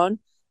stay on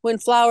when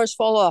flowers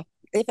fall off.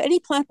 If any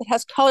plant that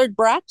has colored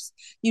bracts,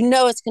 you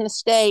know it's going to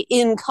stay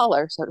in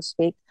color, so to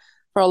speak,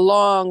 for a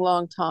long,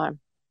 long time.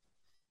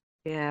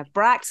 Yeah,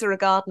 bracts are a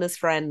gardener's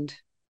friend.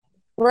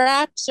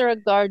 Bracts are a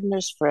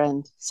gardener's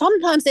friend.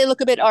 Sometimes they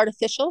look a bit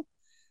artificial.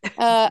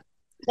 They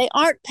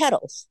aren't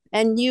petals,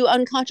 and you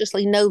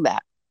unconsciously know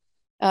that.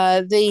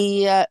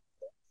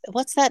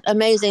 What's that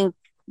amazing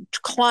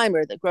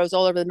climber that grows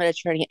all over the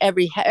Mediterranean?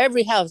 Every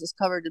house is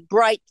covered in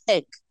bright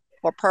pink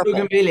or purple.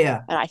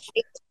 Bougainvillea. And I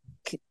hate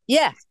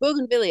Yes,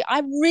 bougainvillea.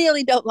 I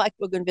really don't like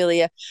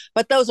bougainvillea,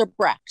 but those are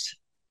bracts.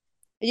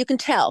 You can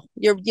tell.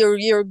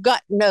 Your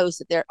gut knows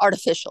that they're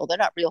artificial. They're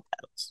not real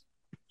petals.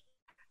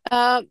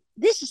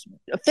 This is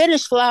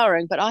finished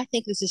flowering, but I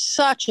think this is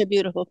such a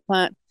beautiful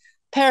plant.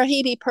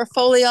 Parahebe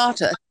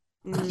perfoliata.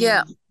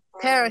 Yeah,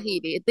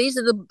 Parahebe. These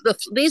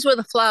were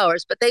the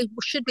flowers, but they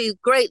should be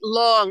great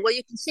long. Well,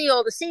 you can see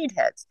all the seed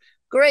heads.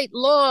 Great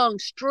long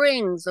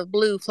strings of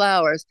blue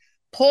flowers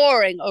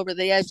pouring over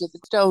the edge of the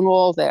stone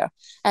wall there,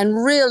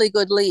 and really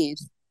good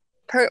leaves.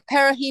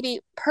 Parahebe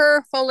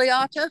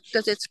perfoliata,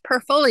 because it's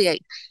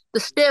perfoliate. The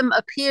stem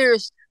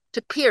appears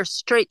to pierce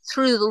straight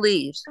through the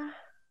leaves,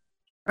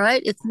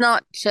 right? It's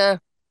not,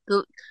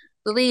 the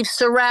leaves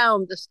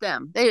surround the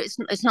stem.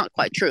 It's not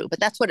quite true, but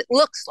that's what it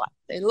looks like.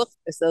 They look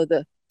as though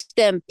the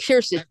stem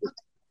pierces.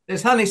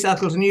 There's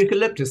honeysuckles and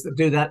eucalyptus that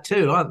do that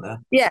too, aren't there?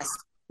 Yes,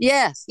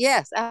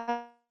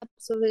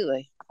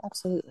 absolutely.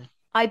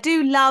 I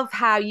do love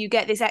how you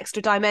get this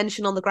extra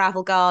dimension on the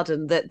gravel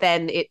garden that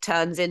then it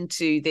turns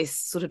into this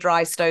sort of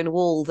dry stone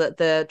wall that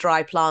the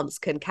dry plants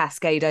can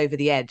cascade over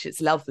the edge.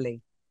 It's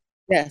lovely.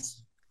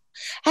 Yes.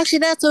 Actually,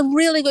 that's a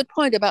really good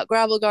point about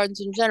gravel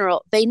gardens in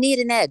general. They need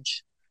an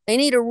edge. They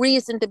need a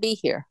reason to be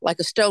here, like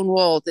a stone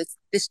wall.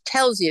 This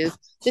tells you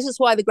this is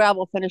why the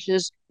gravel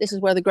finishes. This is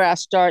where the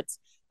grass starts.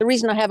 The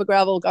reason I have a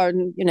gravel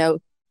garden,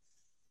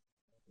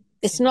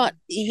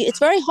 it's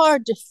very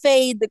hard to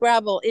fade the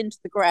gravel into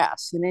the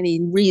grass in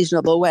any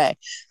reasonable way.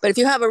 But if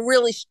you have a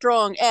really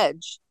strong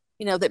edge,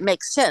 that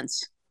makes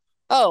sense.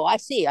 Oh, I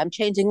see. I'm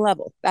changing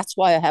level. That's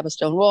why I have a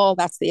stone wall.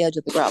 That's the edge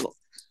of the gravel.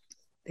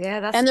 Yeah,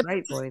 that's a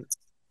great point.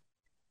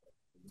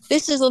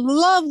 This is a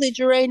lovely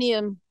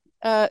geranium.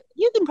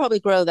 You can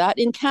probably grow that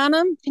in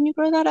Canham. Can you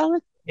grow that,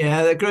 Alan?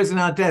 Yeah, that grows in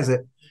our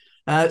desert.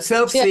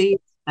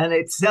 Self-seeds, and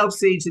it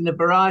self-seeds in a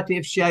variety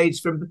of shades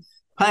from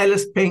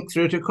palest pink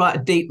through to quite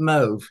a deep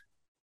mauve.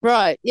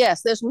 Right.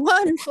 Yes, there's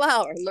one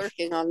flower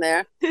lurking on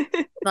there.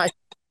 Nice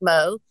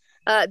mow.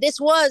 This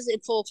was in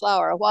full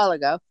flower a while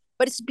ago,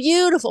 but it's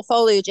beautiful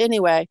foliage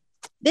anyway.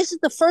 This is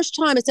the first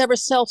time it's ever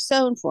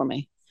self-sown for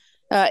me.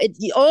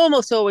 It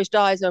almost always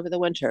dies over the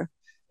winter,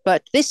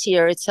 but this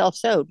year it's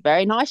self-sowed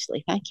very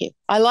nicely. Thank you.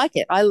 I like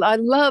it. I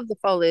love the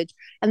foliage,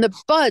 and the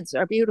buds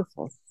are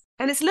beautiful.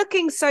 And it's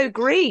looking so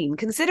green,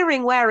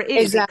 considering where it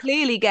is. Exactly. It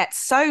clearly gets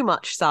so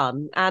much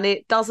sun, and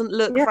it doesn't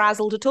look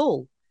frazzled at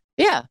all.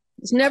 Yeah,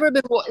 it's never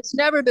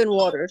been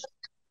watered.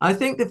 I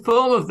think the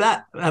form of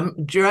that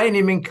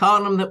geranium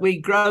incarnum that we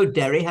grow,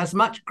 Derry, has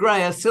much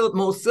greyer,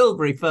 more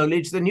silvery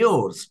foliage than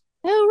yours.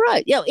 Oh,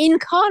 right. Yeah,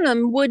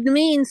 incarnum would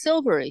mean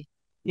silvery.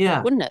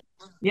 Yeah. Wouldn't it?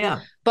 Yeah.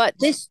 But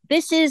this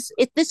is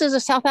a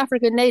South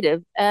African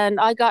native, and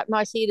I got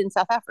my seed in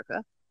South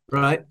Africa.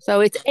 Right. So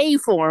it's a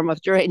form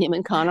of geranium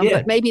incarnum,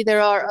 but maybe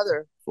there are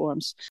other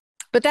forms.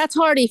 But that's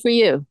hardy for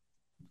you.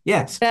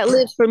 Yes. That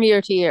lives from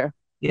year to year.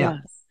 Yeah.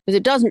 Because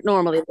it doesn't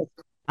normally live.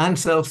 And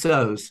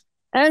self-sows.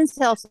 And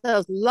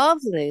self-sows.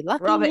 Lovely.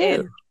 Lucky Rub it you.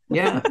 in.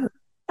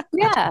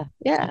 Yeah.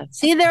 Yeah.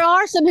 See, there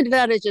are some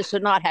advantages to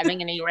not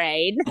having any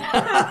rain.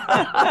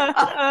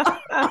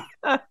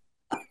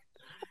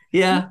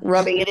 Yeah.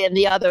 Rubbing it in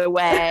the other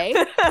way.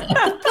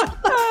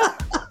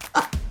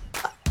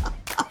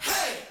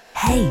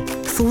 Hey,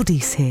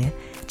 Thordis here.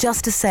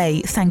 Just to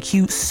say thank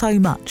you so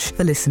much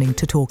for listening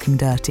to Talking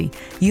Dirty.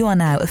 You are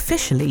now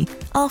officially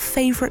our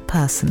favourite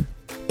person.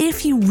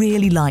 If you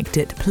really liked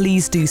it,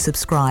 please do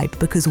subscribe,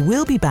 because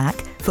we'll be back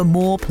for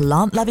more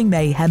plant-loving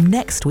mayhem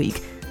next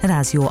week. And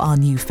as you're our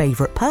new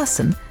favourite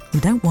person, we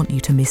don't want you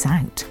to miss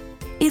out.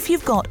 If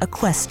you've got a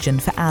question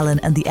for Alan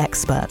and the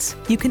experts,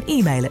 you can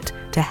email it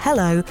to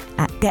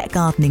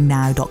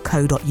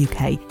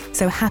hello@getgardeningnow.co.uk.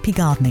 So happy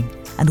gardening,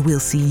 and we'll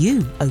see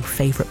you, oh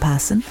favourite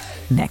person,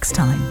 next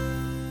time.